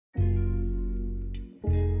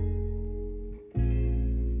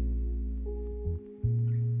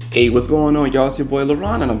Hey, what's going on, y'all? It's your boy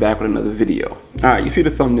LaRon, and I'm back with another video. Alright, you see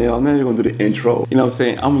the thumbnail, now you're gonna do the intro. You know what I'm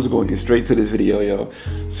saying? I'm just gonna get straight to this video, yo.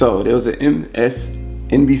 So, there was an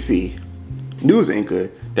MSNBC news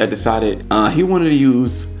anchor that decided he wanted to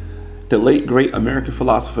use the late great American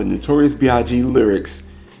philosopher Notorious B.I.G.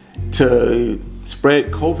 lyrics to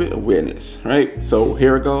spread COVID awareness, right? So,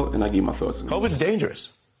 here I go, and I give my thoughts. COVID's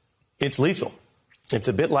dangerous. It's lethal. It's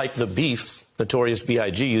a bit like the beef Notorious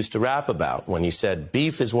B.I.G. used to rap about when he said,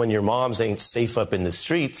 beef is when your moms ain't safe up in the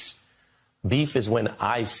streets. Beef is when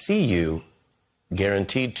I see you,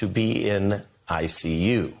 guaranteed to be in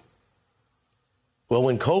ICU. Well,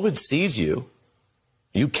 when COVID sees you,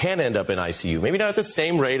 you can end up in ICU. Maybe not at the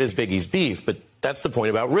same rate as Biggie's beef, but that's the point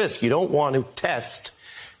about risk. You don't want to test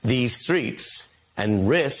these streets and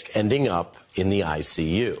risk ending up in the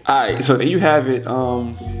ICU. All right, so there you have it.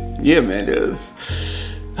 Yeah, man,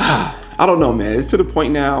 there's, I don't know, man. It's to the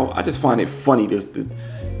point now, I just find it funny,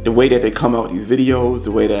 the way that they come out with these videos,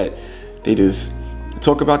 the way that they just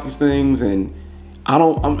talk about these things, and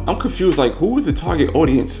I'm confused, like, who is the target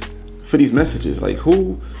audience for these messages? Like,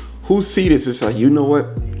 who see this? It's like, you know what?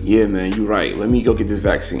 Yeah, man, you're right. Let me go get this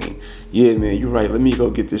vaccine. Yeah, man, you're right. Let me go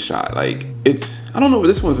get this shot. Like, I don't know if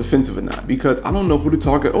this one's offensive or not, because I don't know who the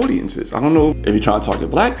target audience is. I don't know if you're trying to target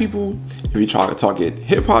black people, if you're trying to target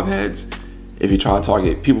hip hop heads, if you're trying to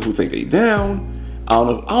target people who think they down. I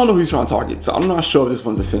don't know who he's trying to target. So I'm not sure if this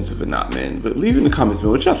one's offensive or not, man. But leave in the comments,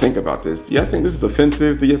 man, what y'all think about this. Do y'all think this is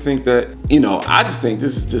offensive? Do you think that, I just think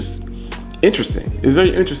this is just interesting. It's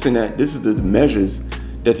very interesting that this is the measures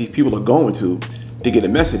that these people are going to get a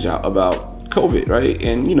message out about COVID, right?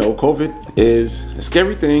 And COVID is a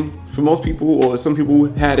scary thing for most people, or some people who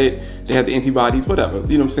had it, they had the antibodies, whatever.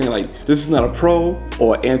 You know what I'm saying? Like, this is not a pro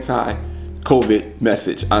or anti-COVID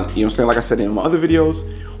message. You know what I'm saying? Like I said in my other videos,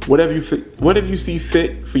 whatever you see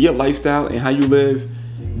fit for your lifestyle and how you live,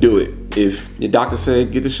 do it. If your doctor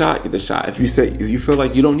said get the shot, get the shot. If you feel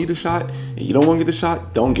like you don't need a shot and you don't want to get the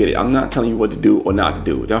shot, don't get it. I'm not telling you what to do or not to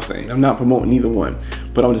do. That's what I'm saying. I'm not promoting either one,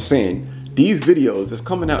 but I'm just saying these videos that's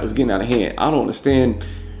coming out is getting out of hand. I don't understand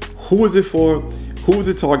who is it for, who is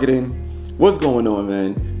it targeting, what's going on,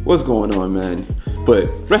 man? What's going on, man? But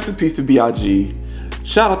rest in peace to B.I.G.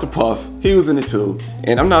 Shout out to Puff, he was in it too.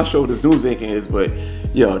 And I'm not sure what this news anchor is, but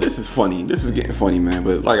yo, this is funny. This is getting funny, man.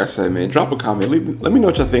 But like I said, man, drop a comment. Let me know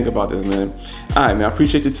what y'all think about this, man. All right, man, I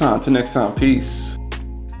appreciate your time. Till next time, peace.